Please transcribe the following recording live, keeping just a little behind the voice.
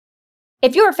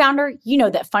If you're a founder, you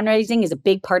know that fundraising is a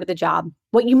big part of the job.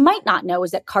 What you might not know is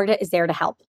that Carta is there to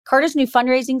help. Carta's new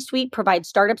fundraising suite provides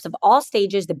startups of all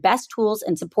stages the best tools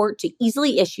and support to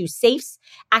easily issue safes,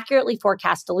 accurately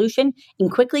forecast dilution,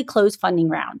 and quickly close funding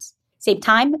rounds. Save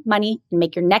time, money, and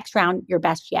make your next round your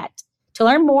best yet. To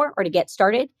learn more or to get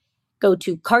started, go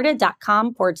to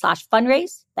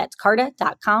carta.com/fundraise. That's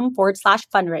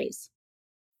carta.com/fundraise.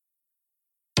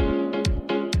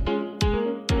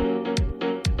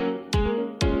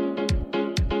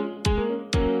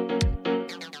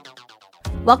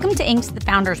 Welcome to Inc.'s The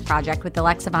Founders Project with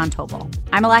Alexa Von Tobel.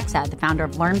 I'm Alexa, the founder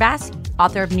of LearnVest,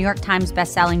 author of New York Times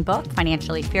bestselling book,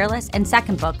 Financially Fearless, and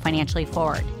second book, Financially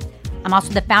Forward. I'm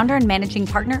also the founder and managing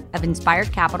partner of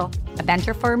Inspired Capital, a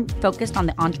venture firm focused on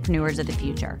the entrepreneurs of the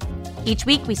future. Each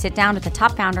week, we sit down with a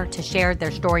top founder to share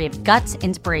their story of guts,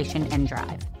 inspiration, and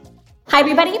drive. Hi,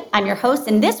 everybody. I'm your host,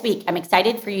 and this week, I'm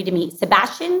excited for you to meet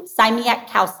Sebastian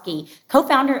Siemiatkowski,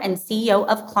 co-founder and CEO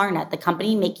of Klarna, the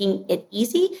company making it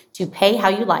easy to pay how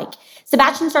you like.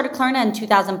 Sebastian started Klarna in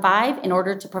 2005 in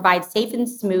order to provide safe and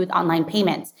smooth online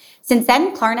payments. Since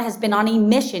then, Klarna has been on a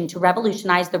mission to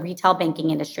revolutionize the retail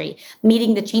banking industry,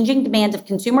 meeting the changing demands of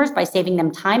consumers by saving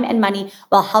them time and money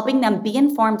while helping them be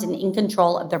informed and in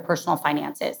control of their personal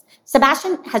finances.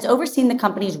 Sebastian has overseen the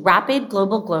company's rapid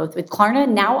global growth, with Klarna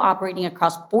now operating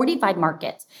across 45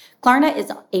 markets. Klarna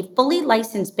is a fully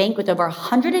licensed bank with over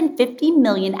 150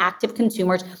 million active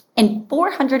consumers and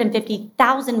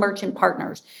 450,000 merchant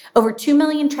partners. Over 2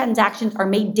 million transactions are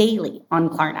made daily on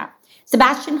Klarna.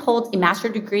 Sebastian holds a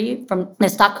master's degree from the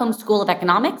Stockholm School of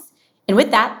Economics. And with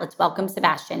that, let's welcome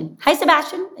Sebastian. Hi,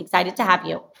 Sebastian. Excited to have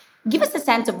you. Give us a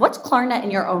sense of what's Klarna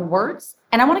in your own words.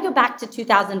 And I want to go back to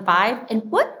 2005. And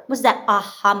what was that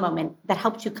aha moment that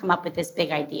helped you come up with this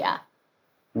big idea?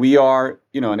 We are,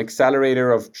 an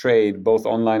accelerator of trade, both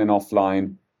online and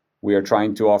offline. We are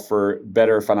trying to offer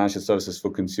better financial services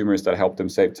for consumers that help them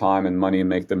save time and money and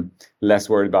make them less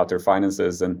worried about their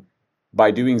finances. And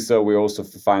by doing so, we also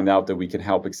find out that we can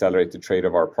help accelerate the trade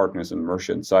of our partners and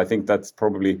merchants. So I think that's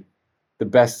probably the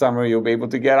best summary you'll be able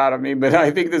to get out of me. But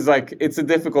I think it's a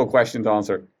difficult question to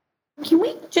answer. Can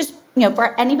we just,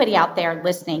 for anybody out there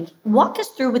listening, walk us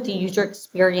through what the user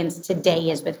experience today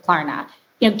is with Klarna?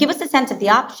 Give us a sense of the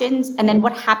options and then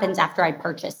what happens after I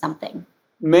purchase something.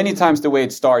 Many times the way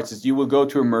it starts is you will go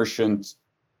to a merchant,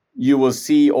 you will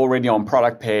see already on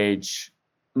product page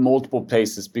multiple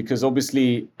places, because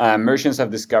obviously merchants have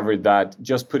discovered that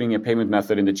just putting a payment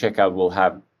method in the checkout will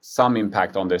have some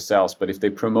impact on their sales. But if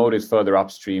they promote it further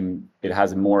upstream, it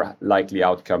has a more likely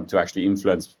outcome to actually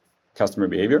influence customer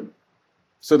behavior.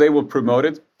 So they will promote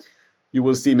it. You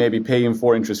will see maybe pay in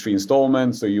 4 interest-free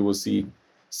installments, or you will see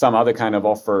some other kind of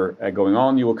offer going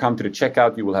on. You will come to the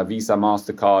checkout, you will have Visa,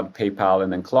 MasterCard, PayPal,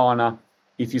 and then Klarna.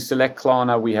 If you select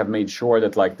Klarna, we have made sure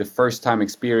that the first time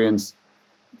experience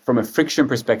from a friction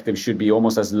perspective should be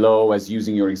almost as low as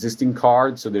using your existing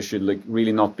card. So there should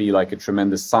really not be a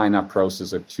tremendous sign-up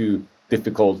process or too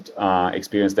difficult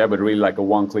experience there, but really a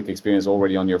one-click experience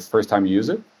already on your first time you use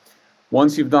it.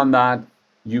 Once you've done that,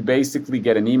 you basically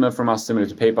get an email from us similar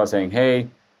to PayPal saying, hey,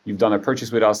 you've done a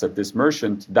purchase with us at this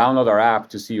merchant, download our app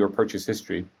to see your purchase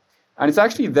history. And it's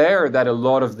actually there that a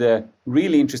lot of the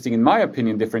really interesting, in my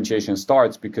opinion, differentiation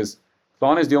starts, because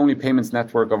Klarna is the only payments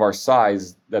network of our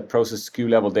size that processes SKU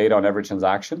level data on every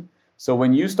transaction. So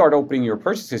when you start opening your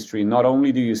purchase history, not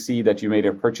only do you see that you made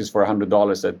a purchase for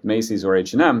 $100 at Macy's or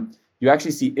H&M, you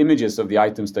actually see images of the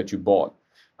items that you bought,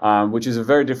 which is a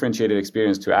very differentiated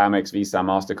experience to Amex, Visa,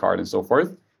 MasterCard, and so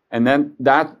forth. And then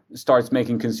that starts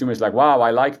making consumers wow,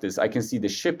 I like this. I can see the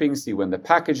shipping, see when the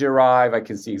package arrive. I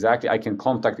can see exactly, I can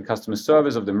contact the customer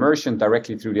service of the merchant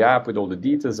directly through the app with all the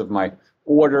details of my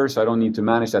order. So I don't need to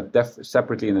manage that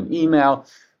separately in an email.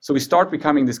 So we start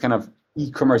becoming this kind of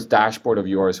e-commerce dashboard of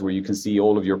yours where you can see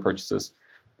all of your purchases.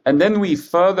 And then we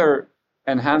further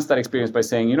enhance that experience by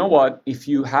saying, if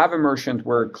you have a merchant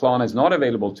where Klarna is not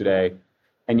available today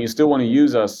and you still want to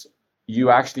use us, you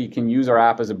actually can use our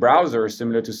app as a browser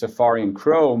similar to Safari and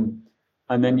Chrome.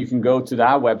 And then you can go to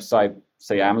that website,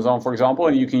 say Amazon, for example,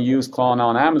 and you can use Klarna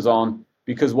on Amazon,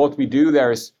 because what we do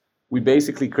there is we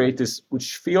basically create this,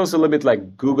 which feels a little bit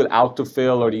like Google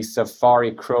autofill or these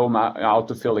Safari, Chrome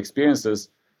autofill experiences,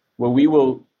 where we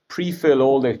will pre-fill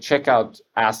all the checkout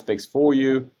aspects for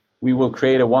you. We will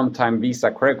create a one-time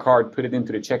Visa credit card, put it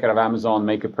into the checkout of Amazon,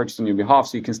 make a purchase on your behalf,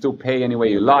 so you can still pay any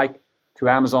way you like. To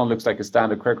Amazon, it looks like a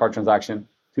standard credit card transaction.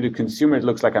 To the consumer, it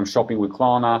looks like I'm shopping with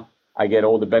Klarna. I get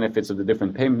all the benefits of the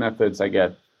different payment methods. I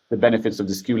get the benefits of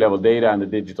the SKU level data and the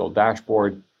digital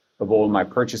dashboard of all my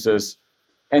purchases.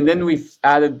 And then we've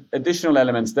added additional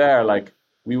elements there, like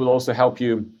we will also help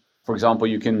you. For example,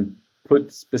 you can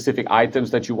put specific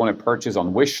items that you want to purchase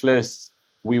on wish lists.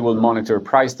 We will monitor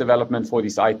price development for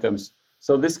these items.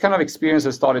 So this kind of experience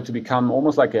has started to become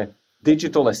almost like a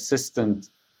digital assistant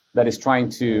that is trying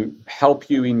to help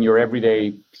you in your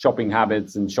everyday shopping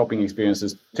habits and shopping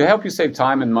experiences to help you save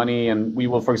time and money. And we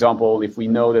will, for example, if we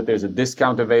know that there's a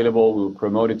discount available, we'll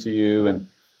promote it to you. And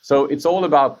so it's all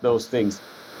about those things.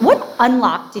 What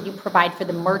unlock did you provide for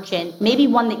the merchant? Maybe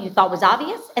one that you thought was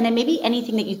obvious, and then maybe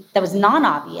anything that was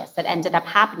non-obvious that ended up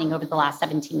happening over the last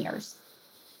 17 years.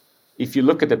 If you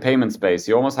look at the payment space,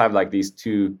 you almost have like these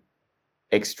two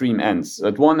extreme ends.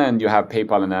 At one end, you have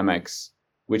PayPal and Amex,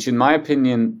 which in my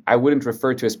opinion, I wouldn't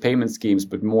refer to as payment schemes,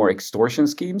 but more extortion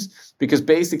schemes, because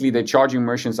basically they're charging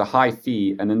merchants a high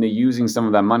fee and then they're using some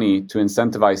of that money to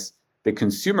incentivize the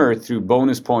consumer through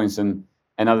bonus points and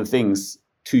other things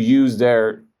to use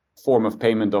their form of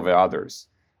payment over others.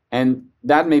 And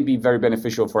that may be very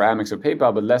beneficial for Amex or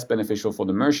PayPal, but less beneficial for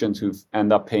the merchants who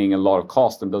end up paying a lot of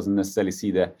cost and doesn't necessarily see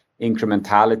the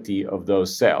incrementality of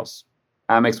those sales.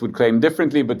 Amex would claim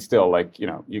differently, but still,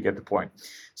 you get the point.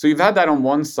 So you've had that on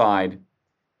one side.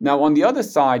 Now, on the other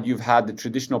side, you've had the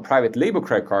traditional private label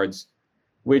credit cards,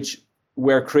 which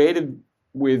were created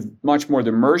with much more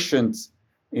the merchants.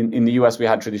 In the US, we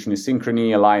had traditionally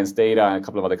Synchrony, Alliance Data, and a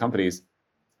couple of other companies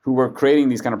who were creating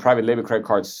these kind of private label credit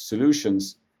card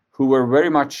solutions, who were very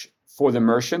much for the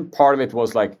merchant. Part of it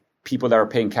was like people that are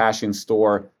paying cash in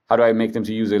store. How do I make them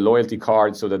to use a loyalty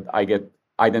card so that I get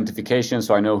identification,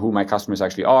 so I know who my customers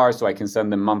actually are, so I can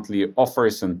send them monthly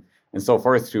offers and so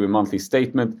forth through a monthly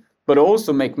statement, but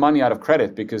also make money out of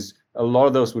credit, because a lot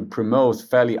of those would promote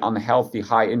fairly unhealthy,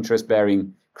 high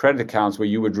interest-bearing credit accounts where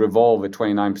you would revolve at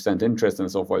 29% interest and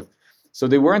so forth. So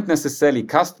they weren't necessarily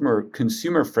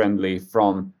consumer friendly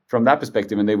from that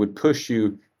perspective, and they would push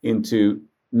you into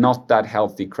not that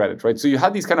healthy credit, right? So you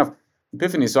had these kind of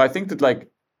epiphanies. So I think that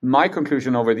my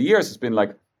conclusion over the years has been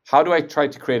how do I try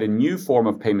to create a new form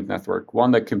of payment network,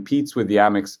 one that competes with the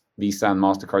Amex, Visa, and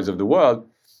MasterCards of the world,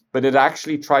 but it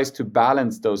actually tries to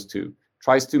balance those two,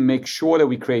 tries to make sure that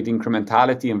we create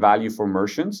incrementality and value for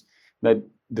merchants, that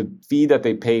the fee that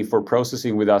they pay for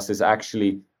processing with us is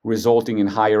actually resulting in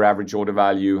higher average order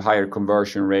value, higher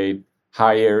conversion rate,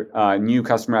 higher new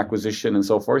customer acquisition, and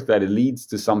so forth, that it leads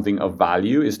to something of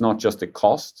value. It's not just a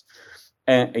cost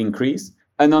increase.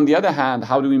 And on the other hand,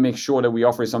 how do we make sure that we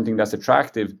offer something that's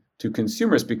attractive to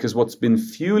consumers? Because what's been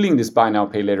fueling this buy now,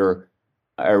 pay later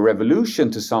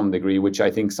revolution to some degree, which I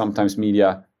think sometimes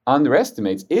media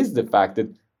underestimates, is the fact that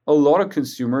a lot of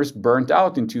consumers burnt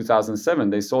out in 2007.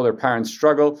 They saw their parents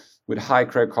struggle with high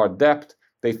credit card debt.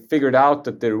 They figured out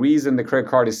that the reason the credit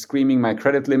card is screaming my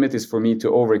credit limit is for me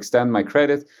to overextend my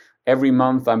credit. Every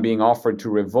month I'm being offered to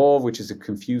revolve, which is a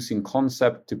confusing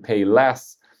concept, to pay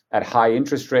less at high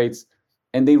interest rates.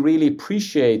 And they really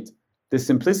appreciate the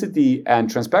simplicity and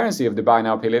transparency of the buy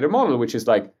now, pay later model, which is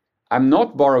I'm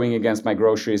not borrowing against my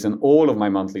groceries and all of my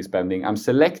monthly spending. I'm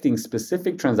selecting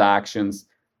specific transactions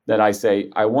that I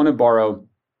say, I want to borrow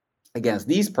against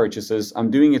these purchases. I'm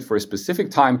doing it for a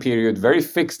specific time period, very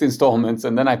fixed installments,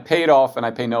 and then I pay it off and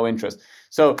I pay no interest.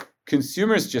 So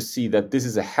consumers just see that this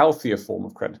is a healthier form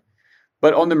of credit.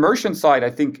 But on the merchant side, I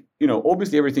think,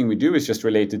 obviously everything we do is just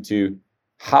related to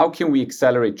how can we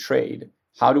accelerate trade?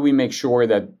 How do we make sure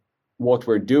that what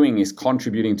we're doing is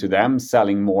contributing to them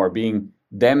selling more,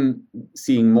 them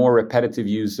seeing more repetitive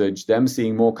usage, them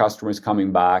seeing more customers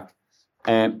coming back,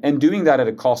 and doing that at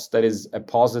a cost that is a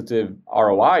positive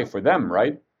ROI for them,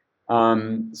 right?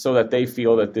 So that they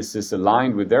feel that this is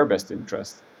aligned with their best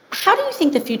interest. How do you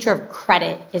think the future of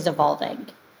credit is evolving?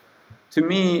 To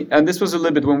me, and this was a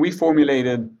little bit when we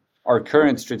formulated our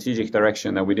current strategic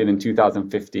direction that we did in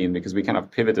 2015, because we kind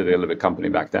of pivoted a little bit company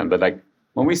back then, but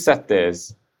when we set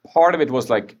this, part of it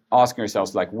was asking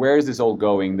ourselves, where is this all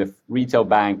going? The retail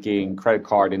banking, credit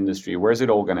card industry, where's it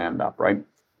all going to end up, right?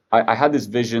 I had this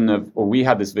vision we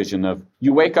had this vision of,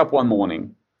 you wake up one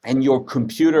morning and your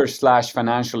computer /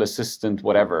 financial assistant,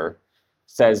 whatever,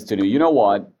 says to you, you know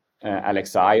what,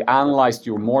 Alexa, I analyzed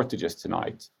your mortgages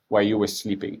tonight while you were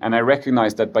sleeping. And I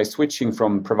recognized that by switching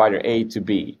from provider A to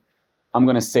B, I'm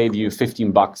going to save you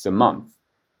 $15 a month.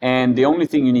 And the only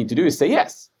thing you need to do is say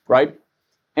yes, right?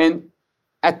 And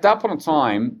at that point in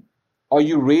time, are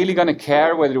you really going to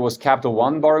care whether it was Capital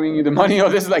One borrowing you the money, or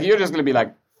this is you're just going to be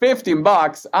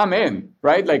 $15, I'm in,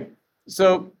 right?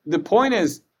 So the point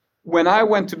is, when I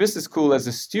went to business school as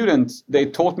a student, they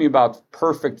taught me about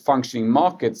perfect functioning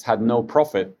markets had no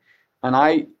profit. And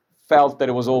I felt that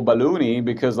it was all baloney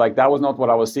because that was not what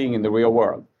I was seeing in the real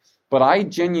world. But I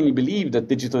genuinely believe that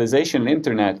digitalization and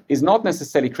internet is not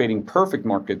necessarily creating perfect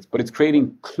markets, but it's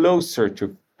creating closer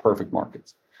to perfect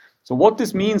markets. So what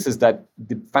this means is that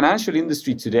the financial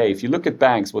industry today, if you look at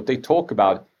banks, what they talk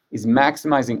about is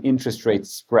maximizing interest rate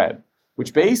spread,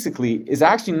 which basically is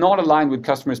actually not aligned with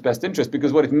customers' best interest,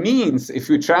 because what it means, if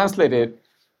you translate it,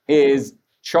 is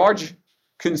charge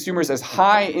consumers as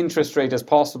high interest rate as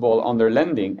possible on their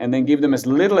lending and then give them as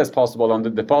little as possible on the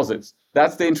deposits.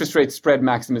 That's the interest rate spread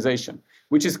maximization,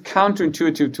 which is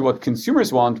counterintuitive to what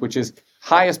consumers want, which is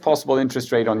highest possible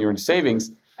interest rate on your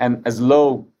savings and as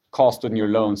low cost on your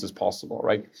loans as possible,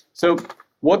 right? So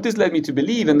what this led me to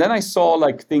believe, and then I saw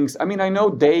like things, I mean, I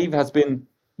know Dave has been,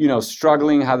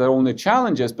 struggling, had their own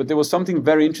challenges, but there was something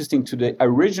very interesting to the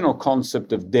original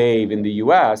concept of Dave in the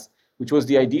US, which was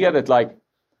the idea that like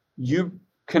you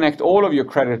connect all of your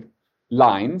credit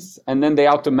lines and then they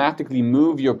automatically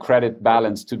move your credit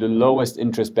balance to the lowest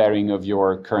interest bearing of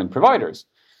your current providers.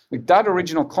 Like that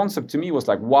original concept to me was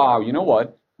like, wow, you know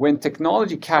what? When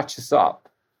technology catches up,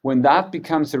 when that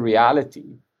becomes a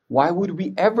reality, why would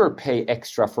we ever pay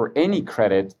extra for any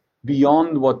credit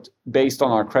beyond what, based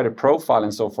on our credit profile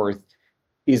and so forth,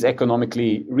 is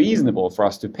economically reasonable for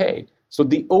us to pay? So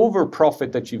the over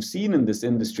profit that you've seen in this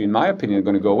industry, in my opinion, are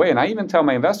going to go away. And I even tell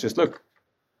my investors, look,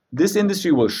 this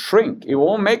industry will shrink. It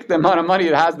won't make the amount of money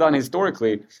it has done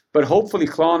historically, but hopefully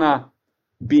Klarna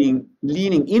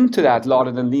leaning into that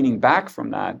rather than leaning back from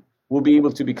that will be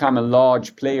able to become a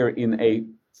large player in a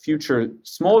future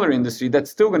smaller industry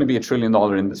that's still going to be $1 trillion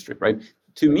industry, right?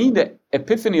 To me, the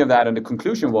epiphany of that and the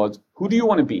conclusion was, who do you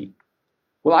want to be?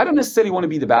 Well, I don't necessarily want to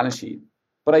be the balance sheet,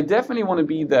 but I definitely want to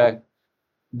be the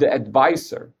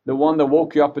advisor, the one that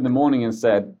woke you up in the morning and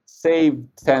said, save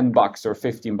 $10 or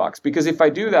 $15. Because if I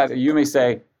do that, you may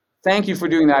say, thank you for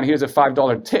doing that. Here's a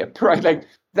 $5 tip, right? Like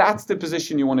that's the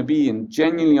position you want to be in,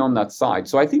 genuinely on that side.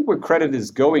 So I think where credit is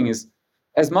going is,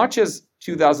 as much as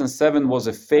 2007 was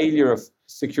a failure of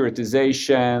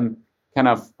securitization, kind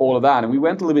of all of that, and we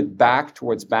went a little bit back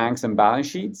towards banks and balance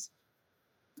sheets,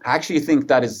 I actually think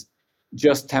that is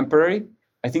just temporary.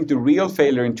 I think the real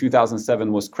failure in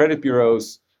 2007 was credit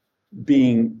bureaus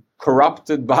being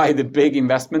corrupted by the big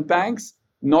investment banks,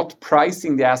 not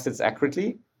pricing the assets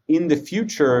accurately. In the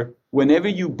future, whenever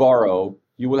you borrow,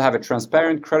 you will have a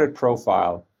transparent credit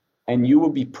profile and you will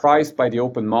be priced by the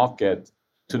open market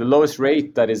to the lowest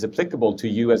rate that is applicable to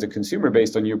you as a consumer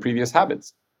based on your previous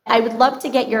habits. I would love to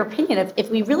get your opinion of if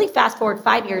we really fast forward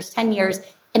 5 years, 10 years,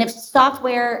 and if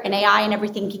software and AI and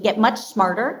everything can get much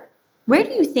smarter, where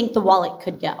do you think the wallet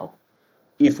could go?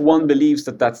 If one believes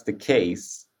that that's the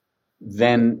case,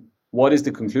 then what is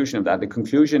the conclusion of that? The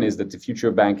conclusion is that the future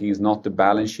of banking is not the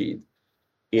balance sheet.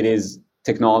 It is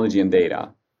technology and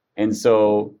data. And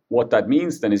so what that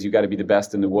means then is you got to be the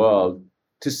best in the world.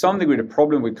 To some degree, the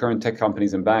problem with current tech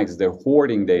companies and banks is they're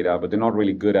hoarding data, but they're not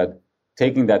really good at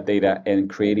taking that data and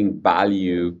creating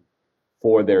value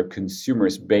for their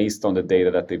consumers based on the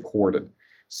data that they've hoarded.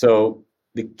 So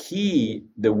the key,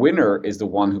 the winner is the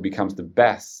one who becomes the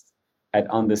best at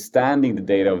understanding the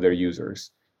data of their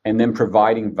users and then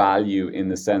providing value in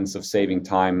the sense of saving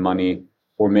time, money,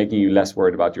 or making you less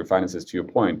worried about your finances, to your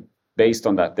point, based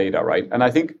on that data, right? And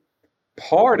I think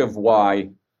part of why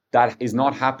that is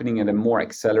not happening at a more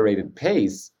accelerated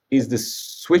pace is the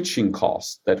switching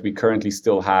cost that we currently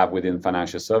still have within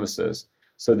financial services.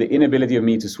 So the inability of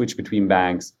me to switch between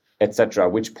banks, etc.,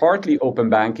 which partly open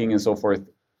banking and so forth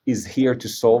is here to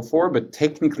solve for, but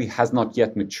technically has not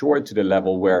yet matured to the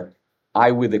level where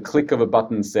I, with a click of a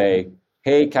button, say,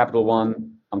 hey, Capital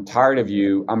One, I'm tired of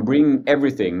you. I'm bringing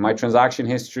everything, my transaction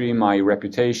history, my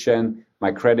reputation,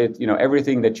 my credit,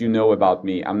 everything that you know about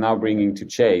me, I'm now bringing to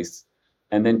Chase.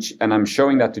 And I'm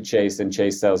showing that to Chase, and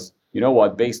Chase says, you know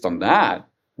what, based on that,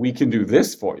 we can do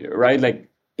this for you, right? Like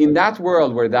in that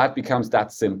world where that becomes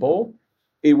that simple,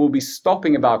 it will be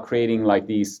stopping about creating like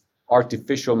these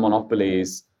artificial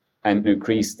monopolies and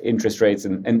increased interest rates.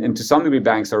 And to some degree,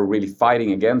 banks are really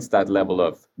fighting against that level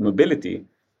of mobility,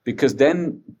 because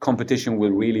then competition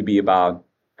will really be about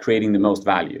creating the most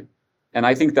value. And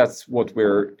I think that's what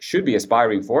should be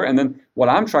aspiring for. And then what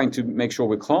I'm trying to make sure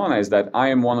with Klarna is that I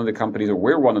am one of the companies, or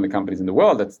we're one of the companies in the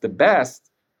world that's the best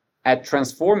at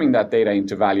transforming that data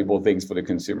into valuable things for the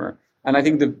consumer. And I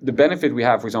think the benefit we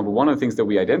have, for example, one of the things that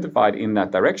we identified in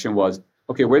that direction was,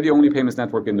 okay, we're the only payments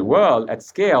network in the world at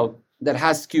scale that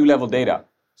has SKU level data.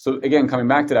 So again, coming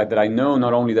back to that I know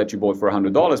not only that you bought for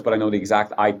 $100, but I know the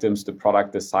exact items, the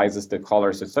product, the sizes, the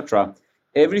colors, etc.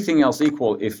 Everything else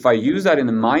equal, if I use that in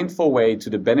a mindful way to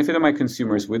the benefit of my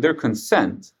consumers with their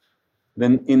consent,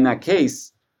 then in that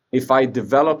case, if I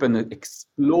develop and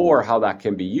explore how that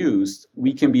can be used,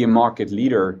 we can be a market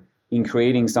leader in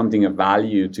creating something of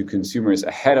value to consumers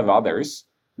ahead of others.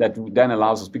 that then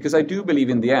allows us, because I do believe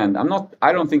in the end,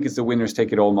 I don't think it's a winners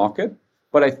take it all market,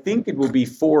 but I think it will be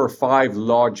 4 or 5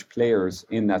 large players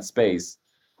in that space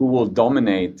who will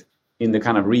dominate in the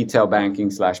kind of retail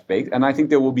banking / bank. And I think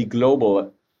there will be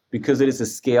global, because it is a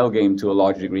scale game to a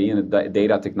large degree and a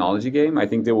data technology game. I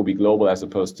think there will be global as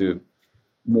opposed to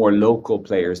more local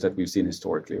players that we've seen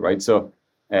historically, right? So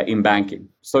in banking.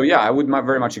 So yeah, I would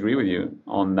very much agree with you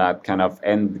on that kind of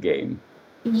end game.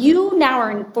 You now are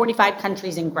in 45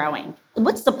 countries and growing.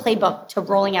 What's the playbook to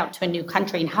rolling out to a new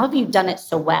country, and how have you done it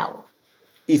so well?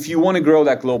 If you want to grow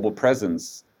that global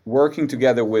presence, working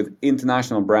together with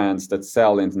international brands that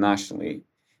sell internationally,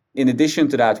 in addition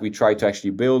to that, we try to actually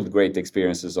build great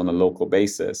experiences on a local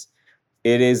basis.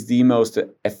 It is the most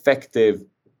effective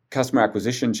customer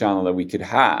acquisition channel that we could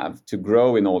have to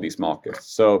grow in all these markets.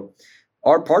 So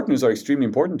our partners are extremely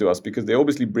important to us because they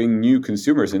obviously bring new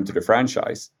consumers into the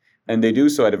franchise. And they do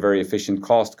so at a very efficient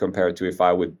cost compared to if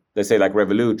I would, let's say like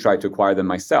Revolut, try to acquire them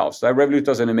myself. So Revolut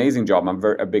does an amazing job. I'm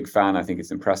a big fan. I think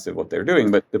it's impressive what they're doing.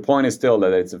 But the point is still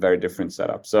that it's a very different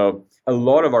setup. So a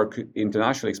lot of our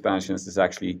international expansions is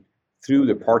actually through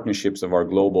the partnerships of our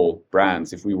global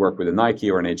brands. If we work with a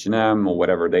Nike or an H&M or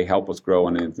whatever, they help us grow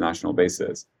on an international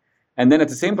basis. And then at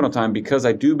the same point of time, because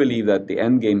I do believe that the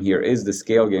end game here is the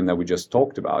scale game that we just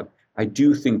talked about, I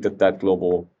do think that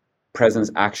global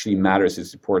presence actually matters.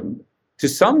 It's important. To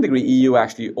some degree, EU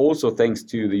actually also, thanks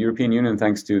to the European Union,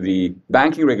 thanks to the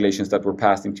banking regulations that were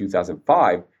passed in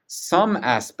 2005, some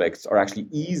aspects are actually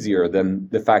easier than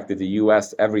the fact that the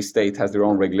US, every state has their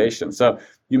own regulations. So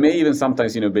you may even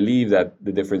sometimes, believe that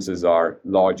the differences are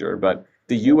larger, but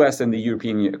the US and the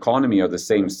European economy are the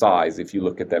same size if you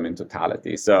look at them in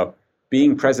totality. So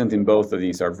being present in both of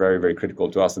these are very, very critical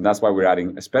to us. And that's why we're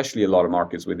adding especially a lot of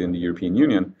markets within the European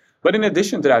Union. But in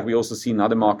addition to that, we also see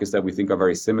other markets that we think are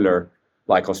very similar,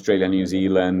 like Australia, New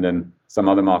Zealand, and some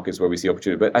other markets where we see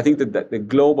opportunity. But I think that the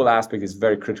global aspect is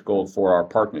very critical for our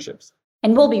partnerships.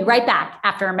 And we'll be right back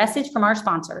after a message from our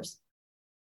sponsors.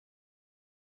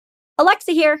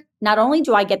 Alexa here. Not only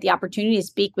do I get the opportunity to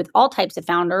speak with all types of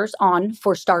founders on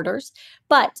For Starters,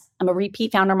 but I'm a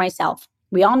repeat founder myself.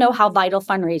 We all know how vital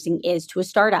fundraising is to a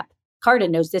startup. Carta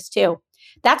knows this too.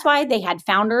 That's why they had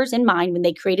founders in mind when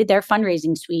they created their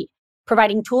fundraising suite,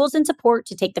 providing tools and support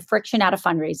to take the friction out of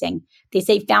fundraising. They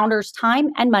save founders time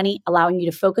and money, allowing you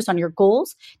to focus on your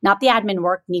goals, not the admin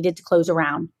work needed to close a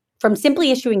round. From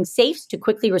simply issuing safes to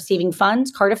quickly receiving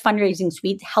funds, Carta Fundraising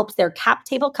Suite helps their cap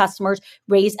table customers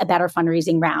raise a better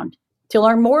fundraising round. To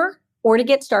learn more or to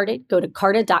get started, go to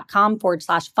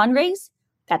carta.com/fundraise.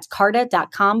 That's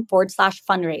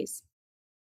carta.com/fundraise.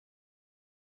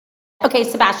 Okay,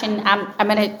 Sebastian, I'm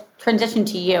going to transition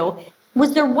to you.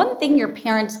 Was there one thing your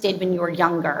parents did when you were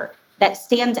younger that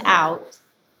stands out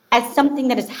as something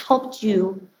that has helped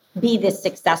you be this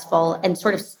successful and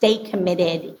sort of stay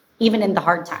committed even in the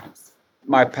hard times?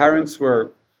 My parents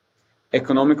were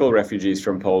economical refugees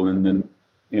from Poland. And,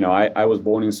 I was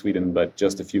born in Sweden, but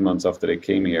just a few months after they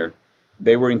came here.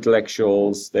 They were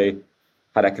intellectuals. They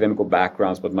had academic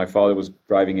backgrounds, but my father was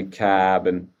driving a cab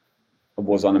and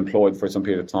was unemployed for some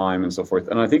period of time and so forth.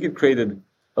 And I think it created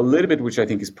a little bit, which I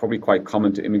think is probably quite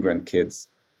common to immigrant kids,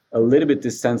 a little bit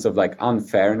this sense of like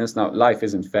unfairness. Now, life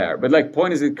isn't fair, but like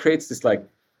point is it creates this like,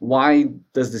 why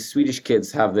does the Swedish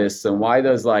kids have this? And why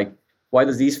does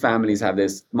these families have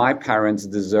this? My parents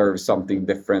deserve something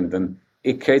different. And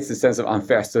it creates this sense of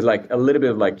unfair. So like a little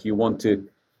bit of like you want to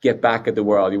get back at the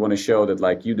world. You want to show that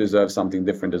like you deserve something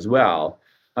different as well.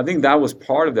 I think that was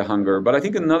part of the hunger. But I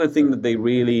think another thing that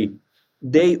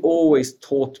they always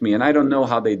taught me, and I don't know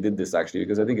how they did this actually,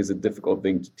 because I think it's a difficult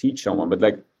thing to teach someone, but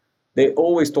like they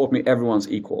always taught me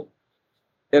everyone's equal.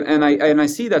 And I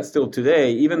see that still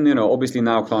today, even, obviously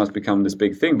now Klarna's become this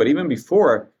big thing, but even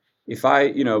before, if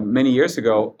I, many years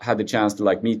ago had the chance to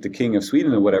like meet the king of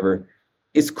Sweden or whatever,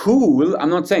 it's cool. I'm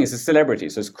not saying it's a celebrity,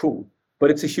 so it's cool,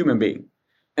 but it's a human being.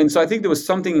 And so I think there was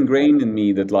something ingrained in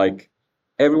me that like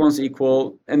everyone's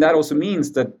equal. And that also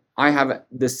means that I have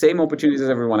the same opportunities as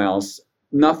everyone else.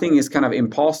 Nothing is kind of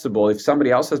impossible. If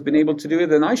somebody else has been able to do it,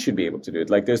 then I should be able to do it.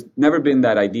 Like there's never been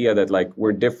that idea that like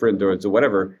we're different or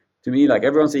whatever. To me, like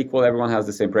everyone's equal, everyone has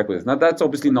the same prerequisites. Now that's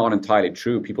obviously not entirely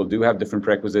true. People do have different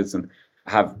prerequisites and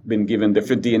have been given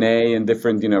different DNA and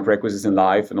different, prerequisites in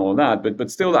life and all that. But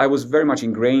still, I was very much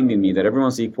ingrained in me that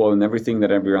everyone's equal and everything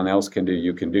that everyone else can do,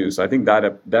 you can do. So I think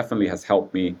that definitely has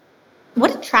helped me.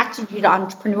 What attracted you to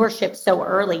entrepreneurship so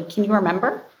early? Can you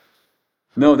remember?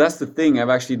 No, that's the thing.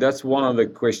 That's one of the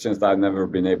questions that I've never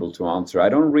been able to answer. I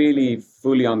don't really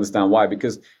fully understand why,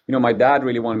 because, my dad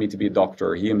really wanted me to be a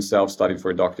doctor. He himself studied for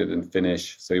a doctorate and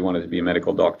finished, so he wanted to be a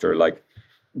medical doctor. Like,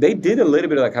 they did a little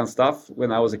bit of that kind of stuff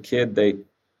when I was a kid. They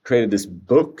created this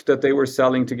book that they were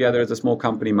selling together as a small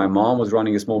company. My mom was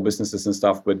running a small businesses and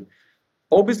stuff, but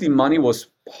obviously money was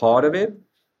part of it.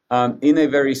 In a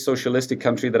very socialistic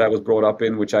country that I was brought up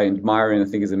in, which I admire and I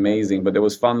think is amazing. But there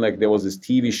was fun, like there was this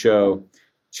TV show,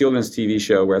 children's TV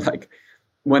show, where like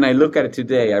when I look at it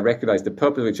today, I recognize the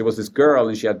purpose of it. She was this girl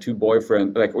and she had two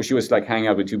boyfriends, like, or she was like hanging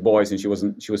out with two boys and she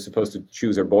was supposed to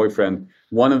choose her boyfriend.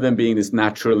 One of them being this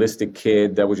naturalistic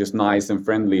kid that was just nice and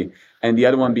friendly. And the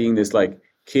other one being this like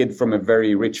kid from a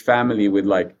very rich family with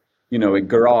like, you know, a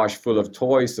garage full of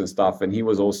toys and stuff. And he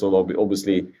was also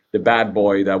obviously the bad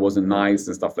boy that wasn't nice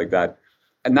and stuff like that.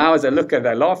 And now as I look at it,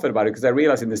 I laugh about it because I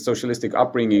realize in this socialistic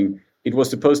upbringing, it was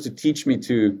supposed to teach me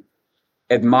to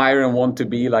admire and want to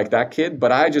be like that kid.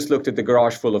 But I just looked at the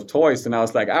garage full of toys and I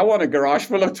was like, I want a garage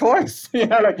full of toys. You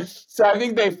know, like, so I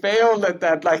think they failed at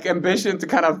that like ambition to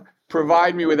kind of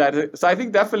provide me with that. So I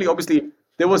think definitely, obviously,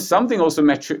 there was something also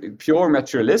pure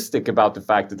materialistic about the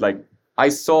fact that like, I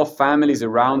saw families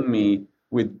around me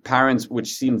with parents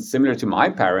which seemed similar to my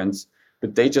parents,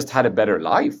 but they just had a better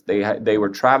life. They were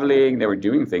traveling, they were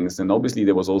doing things, and obviously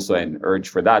there was also an urge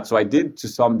for that. So I did to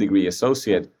some degree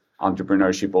associate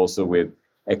entrepreneurship also with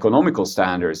economical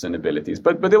standards and abilities.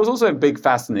 But there was also a big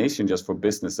fascination just for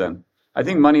business, and I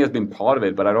think money has been part of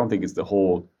it, but I don't think it's the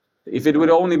whole. If it would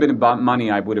only been about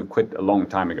money, I would have quit a long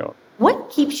time ago.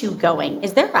 What keeps you going?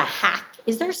 Is there a hack?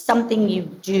 Is there something you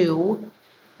do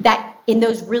that in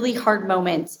those really hard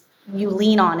moments, you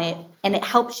lean on it and it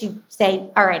helps you say,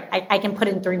 all right, I can put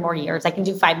in 3 more years. I can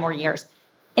do 5 more years.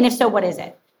 And if so, what is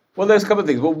it? Well, there's a couple of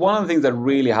things. Well, one of the things that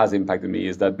really has impacted me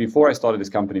is that before I started this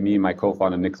company, me and my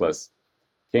co-founder, Nicholas,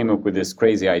 came up with this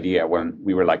crazy idea when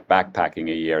we were like backpacking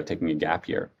a year, taking a gap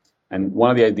year. And one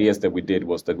of the ideas that we did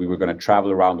was that we were going to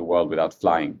travel around the world without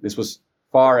flying. This was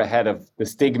far ahead of the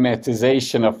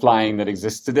stigmatization of flying that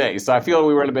exists today. So I feel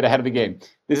we were a little bit ahead of the game.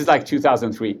 This is like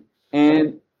 2003.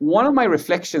 And one of my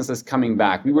reflections is coming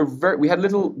back. We had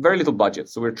very little budget.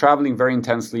 So we were traveling very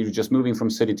intensely, just moving from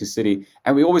city to city.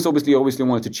 And we obviously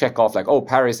wanted to check off like, oh,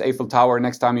 Paris, Eiffel Tower,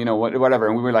 next time, you know, whatever.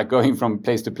 And we were like going from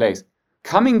place to place.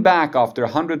 Coming back after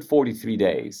 143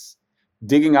 days,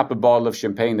 digging up a bottle of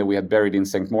champagne that we had buried in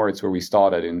St. Moritz where we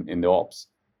started in the Alps,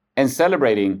 and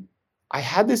celebrating, I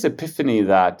had this epiphany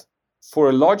that for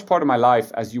a large part of my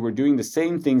life, as you were doing the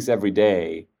same things every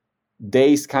day,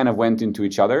 days kind of went into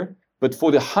each other. But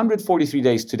for the 143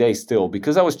 days today still,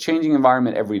 because I was changing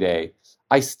environment every day,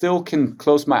 I still can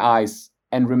close my eyes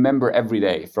and remember every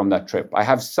day from that trip. I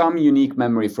have some unique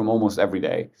memory from almost every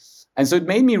day. And so it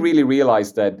made me really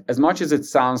realize that as much as it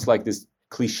sounds like this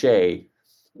cliche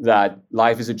that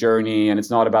life is a journey and it's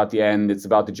not about the end, it's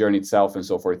about the journey itself and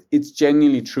so forth, it's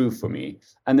genuinely true for me.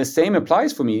 And the same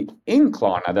applies for me in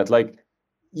Klarna, that like,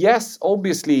 yes,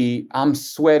 obviously, I'm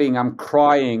sweating, I'm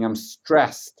crying, I'm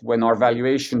stressed when our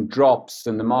valuation drops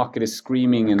and the market is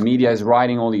screaming and media is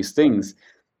writing all these things.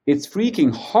 It's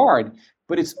freaking hard,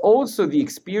 but it's also the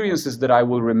experiences that I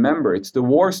will remember. It's the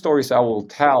war stories I will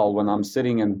tell when I'm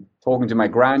sitting and talking to my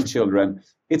grandchildren.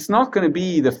 It's not going to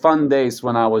be the fun days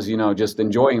when I was, you know, just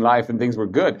enjoying life and things were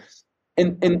good.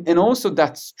 And also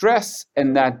that stress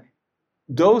and that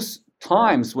those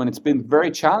times when it's been very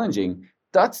challenging,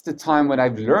 that's the time when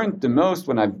I've learned the most,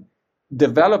 when I've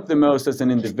developed the most as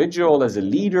an individual, as a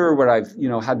leader, where I've, you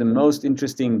know, had the most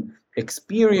interesting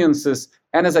experiences.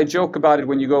 And as I joke about it,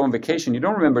 when you go on vacation, you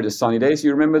don't remember the sunny days,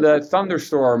 you remember the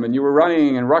thunderstorm and you were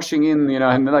running and rushing in, you know,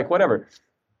 and like whatever.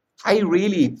 I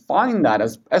really find that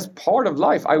as part of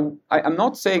life. I'm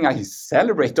not saying I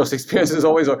celebrate those experiences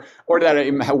always or that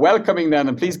I'm welcoming them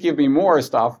and please give me more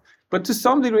stuff. But to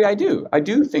some degree, I do. I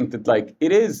do think that like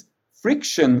it is,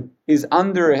 friction is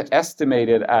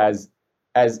underestimated as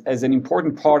an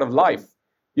important part of life.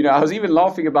 You know, I was even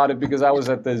laughing about it because I was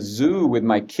at the zoo with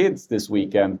my kids this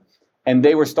weekend, and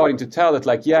they were starting to tell that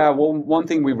like, yeah, well, one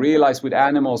thing we realized with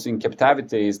animals in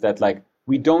captivity is that like,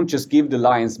 we don't just give the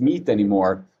lions meat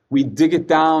anymore. We dig it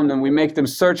down and we make them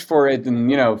search for it and,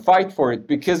 you know, fight for it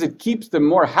because it keeps them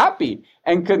more happy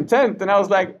and content. And I was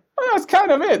like, oh, that's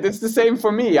kind of it. It's the same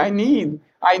for me. I need,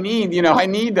 you know, I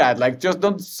need that. Like, just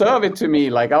don't serve it to me.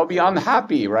 Like, I'll be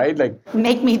unhappy, right? Like,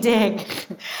 make me dig.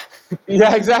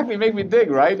 Yeah, exactly. Make me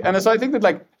dig, right? And so I think that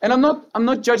like, and I'm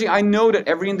not judging. I know that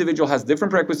every individual has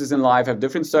different prerequisites in life, have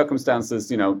different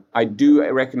circumstances. You know, I do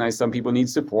recognize some people need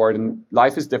support and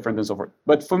life is different and so forth.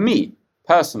 But for me,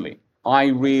 personally, I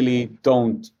really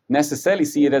don't necessarily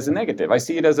see it as a negative. I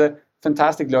see it as a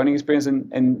fantastic learning experience,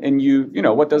 and you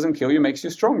know, what doesn't kill you makes you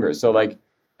stronger. So like,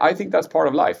 I think that's part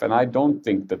of life, and I don't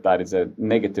think that is a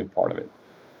negative part of it.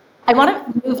 I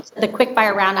want to move to the quick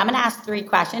fire round. I'm going to ask 3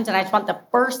 questions, and I just want the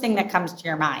first thing that comes to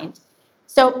your mind.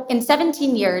 So in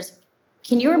 17 years,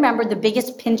 can you remember the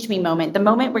biggest pinch me moment, the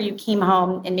moment where you came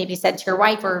home and maybe said to your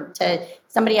wife or to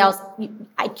somebody else,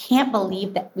 I can't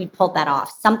believe that we pulled that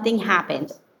off. Something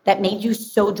happened that made you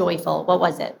so joyful. What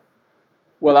was it?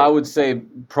 Well, I would say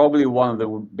probably one of the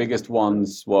biggest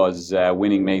ones was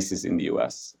winning Macy's in the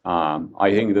US.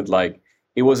 I think that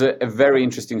it was a very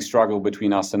interesting struggle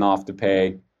between us and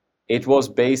Afterpay. It was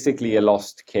basically a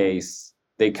lost case.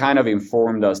 They kind of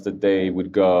informed us that they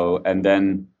would go, and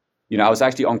then I was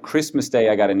actually on Christmas Day,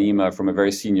 I got an email from a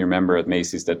very senior member at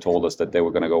Macy's that told us that they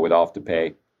were going to go with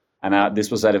Afterpay. And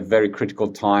this was at a very critical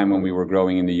time when we were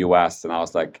growing in the US. And I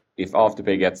was like, if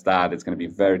Afterpay gets that, it's going to be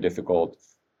very difficult.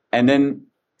 And then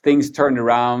things turned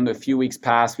around. A few weeks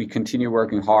passed. We continued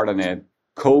working hard on it.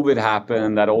 COVID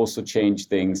happened. That also changed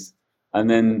things. And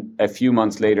then a few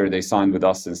months later, they signed with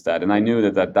us instead. And I knew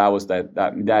that was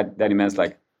that immense,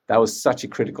 that was such a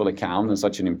critical account and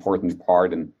such an important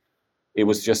part. And it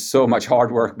was just so much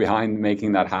hard work behind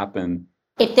making that happen.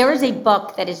 If there is a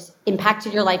book that has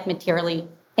impacted your life materially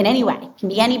in any way, it can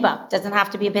be any book, doesn't have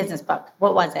to be a business book,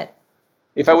 what was it?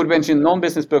 If I would mention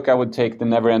non-business book, I would take The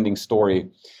Never-Ending Story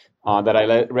that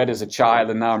I read as a child,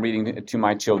 and now I'm reading it to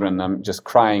my children. I'm just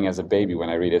crying as a baby when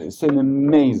I read it. It's an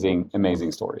amazing,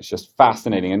 amazing story. It's just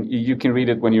fascinating. And you can read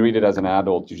it, when you read it as an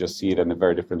adult, you just see it in a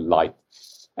very different light.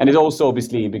 And it also,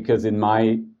 obviously, because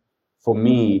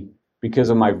because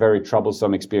of my very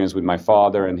troublesome experience with my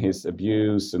father and his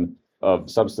abuse and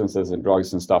of substances and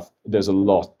drugs and stuff, there's a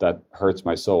lot that hurts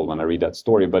my soul when I read that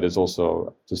story, but it's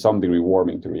also to some degree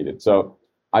warming to read it. So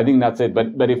I think that's it.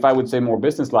 But if I would say more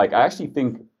business-like, I actually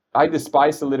think I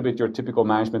despise a little bit your typical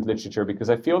management literature, because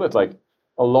I feel that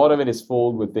a lot of it is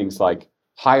full with things like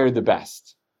hire the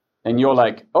best. And you're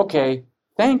like, okay,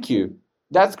 thank you.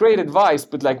 That's great advice,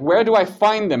 but where do I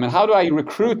find them and how do I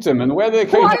recruit them and who are they?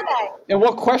 And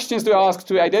what questions do I ask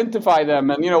to identify them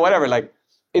and whatever.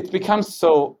 It's become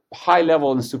so high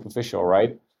level and superficial,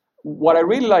 right? What I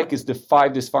really like is the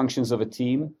 5 dysfunctions of a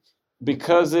team,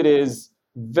 because it is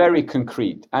very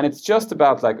concrete. And it's just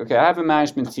about okay, I have a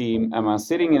management team and I'm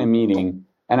sitting in a meeting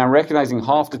and I'm recognizing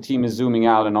half the team is zooming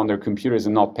out and on their computers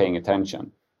and not paying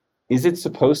attention. Is it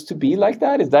supposed to be like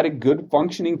that? Is that a good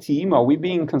functioning team? Are we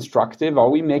being constructive? Are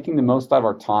we making the most out of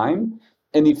our time?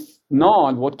 And if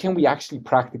not, what can we actually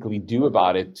practically do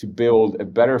about it to build a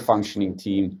better functioning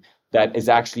team that is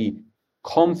actually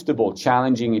comfortable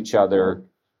challenging each other,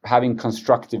 having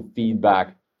constructive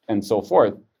feedback, and so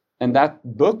forth? And that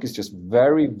book is just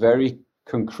very, very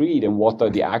concrete in what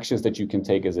are the actions that you can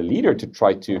take as a leader to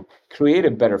try to create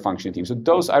a better functioning team.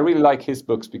 So I really like his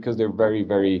books because they're very,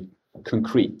 very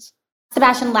concrete.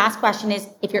 Sebastian, last question is,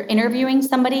 if you're interviewing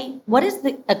somebody, what is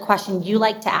a question you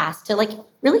like to ask to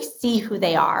really see who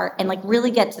they are and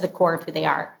really get to the core of who they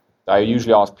are? I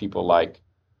usually ask people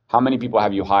how many people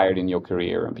have you hired in your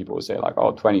career? And people will say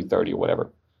 20, 30 or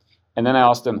whatever. And then I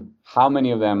ask them, how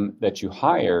many of them that you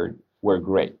hired were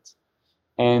great?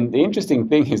 And the interesting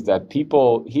thing is that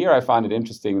I find it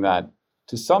interesting that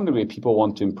to some degree people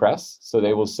want to impress. So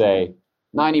they will say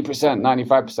 90%,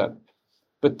 95%.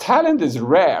 But talent is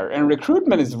rare and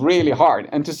recruitment is really hard.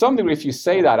 And to some degree, if you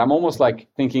say that, I'm almost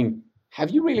thinking,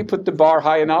 have you really put the bar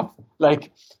high enough?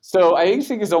 So I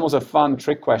think it's almost a fun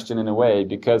trick question in a way,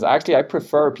 because actually I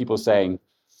prefer people saying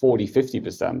 40,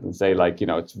 50% and say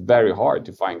it's very hard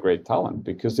to find great talent,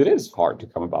 because it is hard to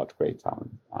come about great talent.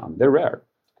 They're rare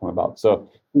to come about. So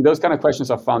those kind of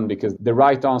questions are fun because the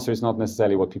right answer is not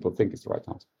necessarily what people think is the right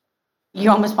answer.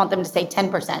 You almost want them to say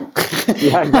 10%.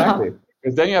 Yeah, exactly.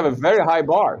 Because then you have a very high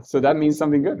bar. So that means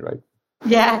something good, right?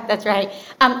 Yeah, that's right.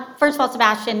 First of all,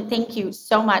 Sebastian, thank you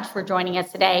so much for joining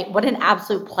us today. What an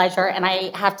absolute pleasure. And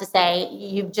I have to say,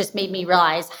 you've just made me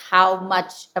realize how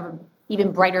much of an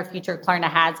even brighter future Klarna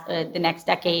has the next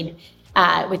decade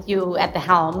with you at the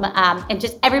helm. And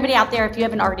just everybody out there, if you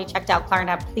haven't already checked out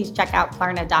Klarna, please check out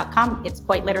Klarna.com. It's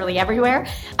quite literally everywhere.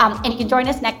 And you can join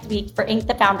us next week for Inc.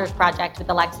 The Founders Project with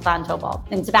Alexa Von Tobel.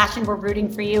 And Sebastian, we're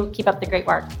rooting for you. Keep up the great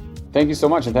work. Thank you so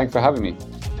much, and thanks for having me.